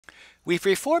We've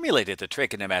reformulated the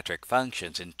trigonometric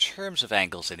functions in terms of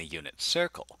angles in a unit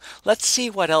circle. Let's see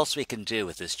what else we can do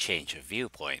with this change of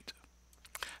viewpoint.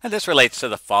 And this relates to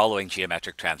the following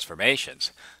geometric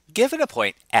transformations. Given a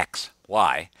point x,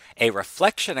 y, a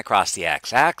reflection across the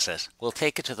x-axis will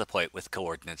take it to the point with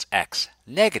coordinates x,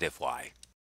 negative y.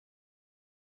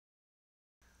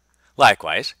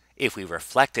 Likewise, if we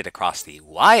reflect it across the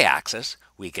y-axis,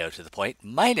 we go to the point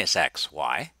minus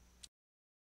xy.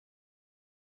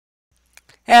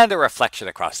 And a reflection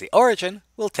across the origin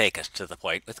will take us to the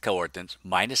point with coordinates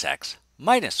minus x,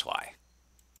 minus y.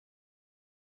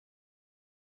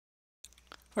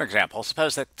 For example,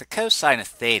 suppose that the cosine of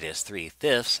theta is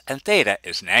 3/5 and theta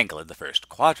is an angle in the first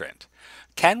quadrant.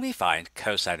 Can we find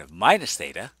cosine of minus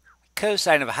theta,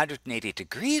 cosine of 180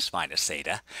 degrees minus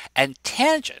theta, and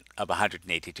tangent of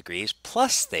 180 degrees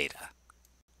plus theta?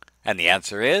 And the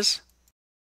answer is,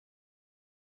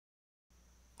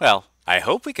 well, I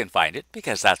hope we can find it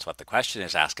because that's what the question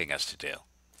is asking us to do.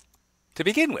 To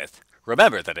begin with,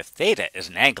 remember that if theta is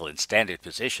an angle in standard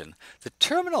position, the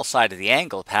terminal side of the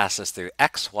angle passes through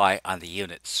xy on the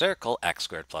unit circle x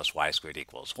squared plus y squared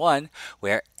equals 1,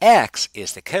 where x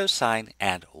is the cosine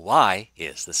and y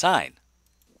is the sine.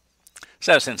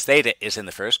 So since theta is in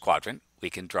the first quadrant, we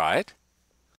can draw it.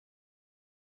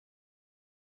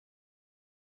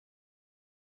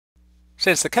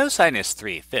 Since the cosine is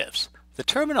 3/5, the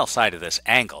terminal side of this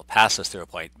angle passes through a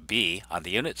point B on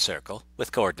the unit circle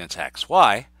with coordinates x,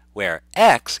 y, where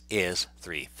x is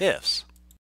 3/5.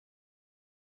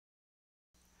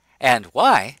 And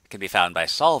y can be found by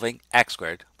solving x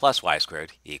squared plus y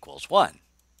squared equals 1.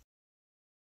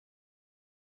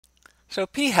 So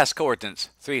P has coordinates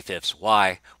 3/5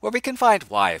 y, where we can find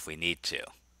y if we need to.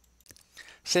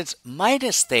 Since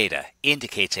minus theta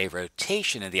indicates a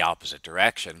rotation in the opposite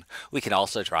direction, we can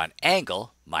also draw an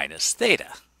angle minus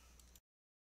theta.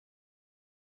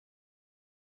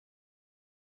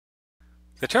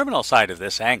 The terminal side of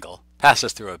this angle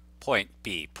passes through a point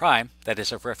B' that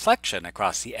is a reflection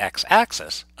across the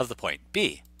x-axis of the point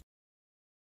B.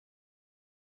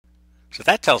 So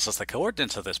that tells us the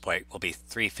coordinates of this point will be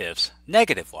 3/5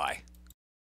 negative y.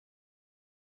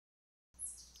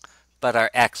 But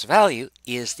our x value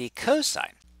is the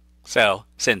cosine. So,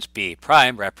 since B'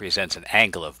 represents an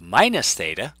angle of minus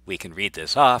theta, we can read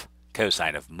this off.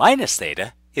 Cosine of minus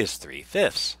theta is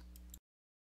 3/5.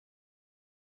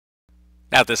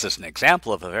 Now this is an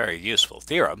example of a very useful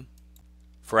theorem.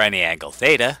 For any angle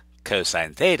theta,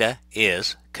 cosine theta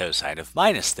is cosine of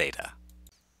minus theta.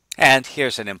 And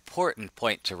here's an important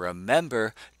point to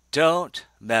remember. Don't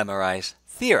memorize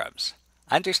theorems.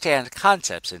 Understand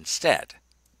concepts instead.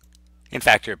 In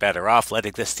fact, you're better off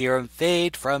letting this theorem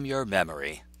fade from your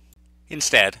memory.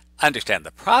 Instead, understand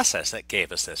the process that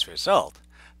gave us this result,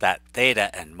 that theta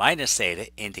and minus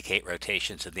theta indicate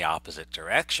rotations in the opposite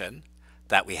direction,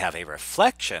 that we have a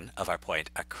reflection of our point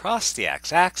across the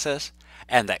x-axis,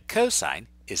 and that cosine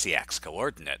is the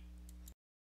x-coordinate.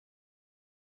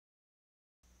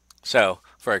 So,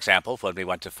 for example, when we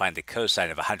want to find the cosine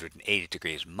of 180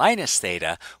 degrees minus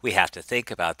theta, we have to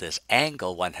think about this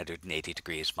angle 180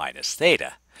 degrees minus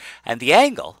theta. And the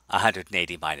angle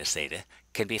 180 minus theta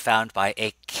can be found by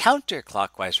a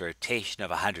counterclockwise rotation of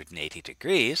 180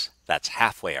 degrees, that's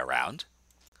halfway around,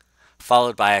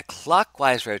 followed by a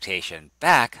clockwise rotation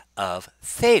back of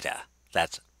theta,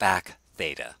 that's back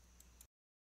theta.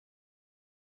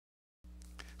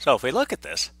 So if we look at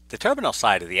this, the terminal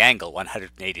side of the angle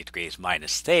 180 degrees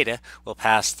minus theta will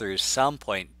pass through some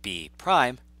point B'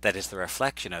 that is the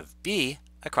reflection of B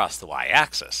across the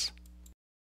y-axis.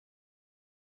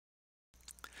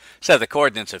 So the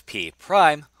coordinates of P'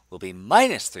 will be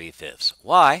minus 3/5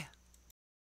 y.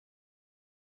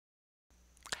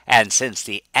 And since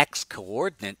the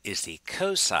x-coordinate is the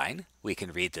cosine, we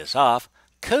can read this off.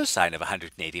 Cosine of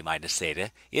 180 minus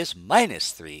theta is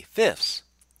minus 3/5.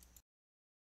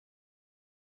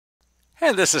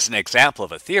 And this is an example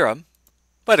of a theorem.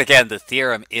 But again, the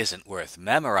theorem isn't worth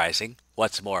memorizing.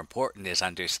 What's more important is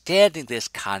understanding this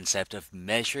concept of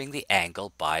measuring the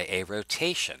angle by a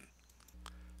rotation.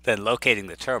 Then locating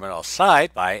the terminal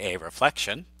side by a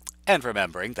reflection, and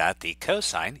remembering that the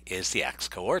cosine is the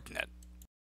x-coordinate.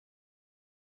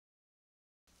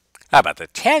 How about the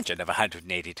tangent of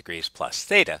 180 degrees plus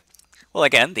theta? Well,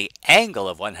 again, the angle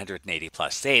of 180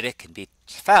 plus theta can be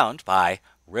found by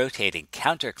rotating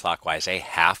counterclockwise a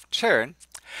half turn,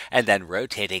 and then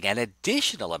rotating an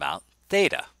additional amount,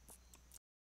 theta.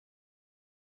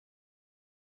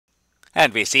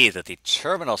 And we see that the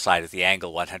terminal side of the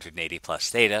angle 180 plus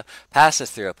theta passes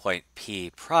through a point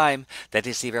P' that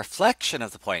is the reflection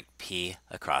of the point P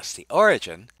across the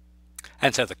origin,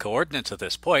 And so the coordinates of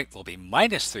this point will be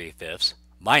minus 3/5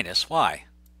 minus y.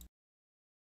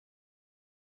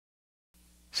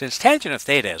 Since tangent of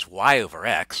theta is y over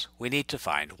x, we need to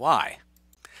find y.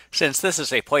 Since this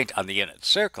is a point on the unit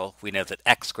circle, we know that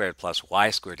x squared plus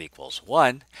y squared equals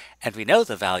 1, and we know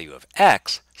the value of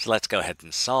x, so let's go ahead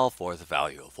and solve for the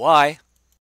value of y.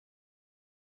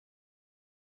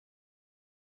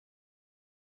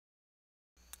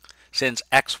 Since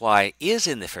xy is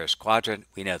in the first quadrant,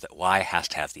 we know that y has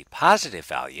to have the positive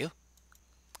value,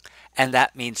 and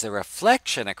that means the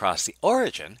reflection across the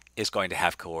origin is going to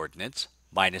have coordinates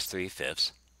minus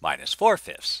 3/5 minus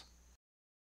 4/5.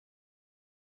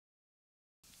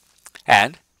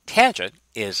 And tangent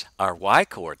is our y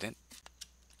coordinate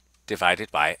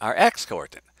divided by our x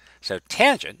coordinate. So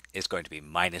tangent is going to be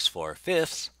minus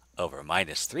 4/5 over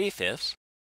minus 3/5,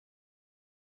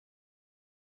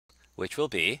 which will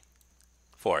be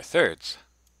 4/3.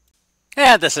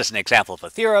 And this is an example of a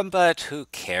theorem, but who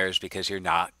cares, because you're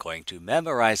not going to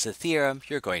memorize the theorem,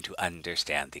 you're going to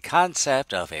understand the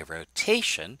concept of a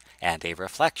rotation and a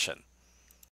reflection.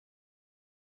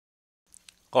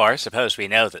 Or suppose we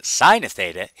know that sine of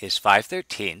theta is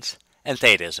 5/13 and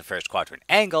theta is a first quadrant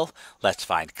angle, let's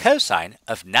find cosine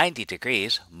of 90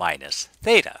 degrees minus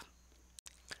theta.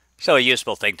 So a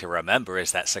useful thing to remember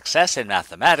is that success in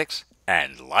mathematics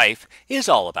and life is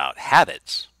all about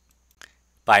habits.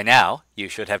 By now, you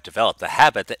should have developed the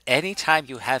habit that any time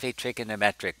you have a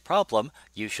trigonometric problem,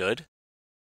 you should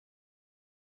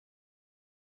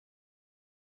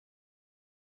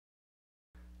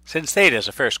Since theta is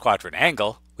a first quadrant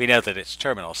angle, we know that its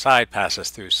terminal side passes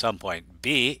through some point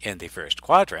B in the first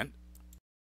quadrant,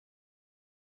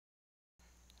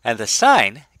 and the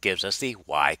sine gives us the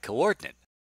y coordinate.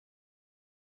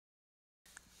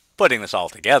 Putting this all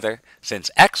together,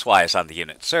 since xy is on the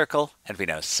unit circle, and we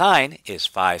know sine is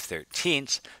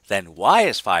 5/13, then y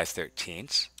is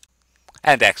 5/13,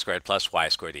 and x squared plus y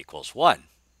squared equals 1.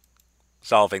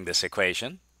 Solving this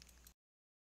equation,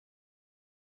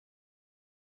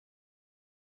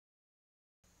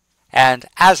 and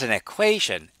as an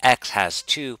equation, x has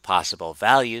two possible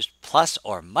values, plus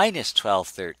or minus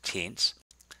 12/13.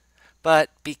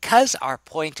 But because our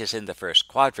point is in the first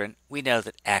quadrant, we know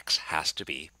that x has to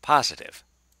be positive.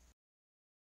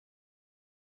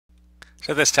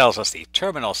 So this tells us the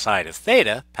terminal side of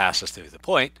theta passes through the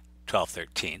point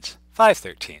 12/13,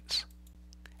 5/13.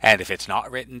 And if it's not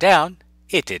written down,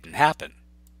 it didn't happen.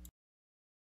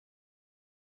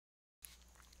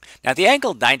 Now the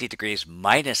angle 90 degrees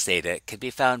minus theta can be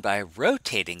found by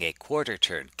rotating a quarter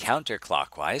turn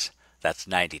counterclockwise, that's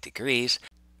 90 degrees,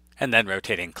 and then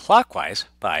rotating clockwise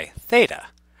by theta.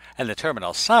 And the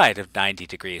terminal side of 90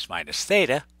 degrees minus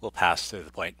theta will pass through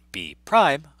the point B'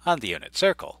 on the unit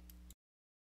circle.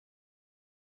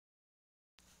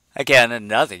 Again,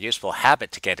 another useful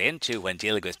habit to get into when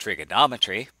dealing with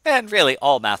trigonometry, and really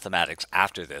all mathematics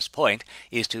after this point,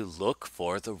 is to look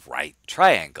for the right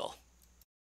triangle.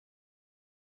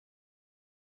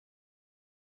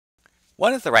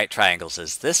 One of the right triangles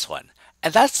is this one,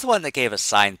 and that's the one that gave us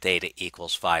sine theta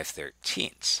equals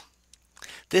 5/13.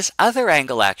 This other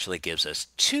angle actually gives us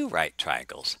two right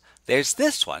triangles. There's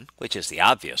this one, which is the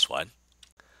obvious one,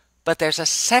 but there's a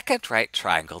second right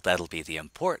triangle that'll be the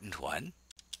important one,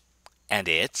 and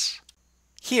it's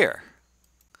here.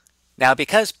 Now,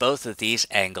 because both of these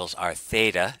angles are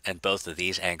theta and both of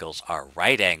these angles are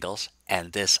right angles,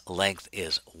 and this length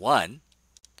is 1,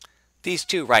 these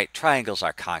two right triangles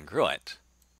are congruent.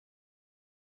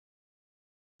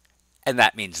 And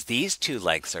that means these two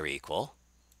lengths are equal,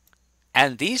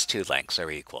 and these two lengths are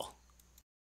equal.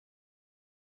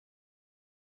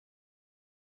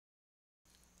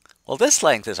 Well, this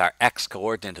length is our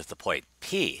x-coordinate of the point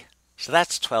P, so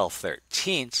that's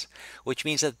 12/13, which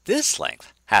means that this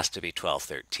length has to be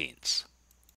 12/13.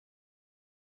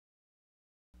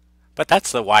 But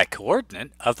that's the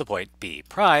y-coordinate of the point B',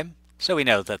 so we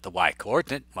know that the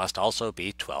y-coordinate must also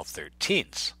be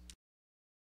 12/13.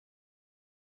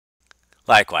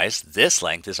 Likewise, this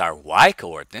length is our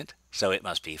y-coordinate, so it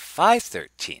must be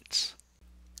 5/13,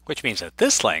 which means that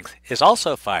this length is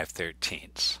also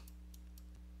 5/13.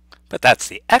 But that's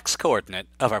the x-coordinate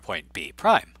of our point B'.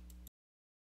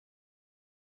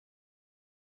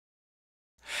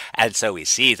 And so we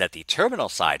see that the terminal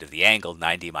side of the angle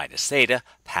 90 minus theta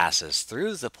passes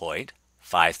through the point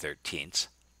 5/13,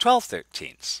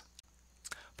 12/13.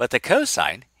 But the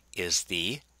cosine is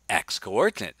the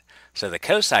x-coordinate, so the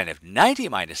cosine of 90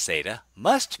 minus theta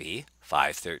must be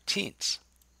 5/13.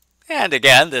 And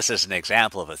again, this is an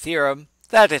example of a theorem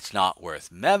that it's not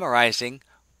worth memorizing,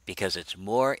 because it's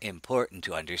more important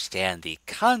to understand the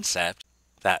concept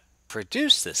that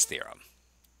produce this theorem.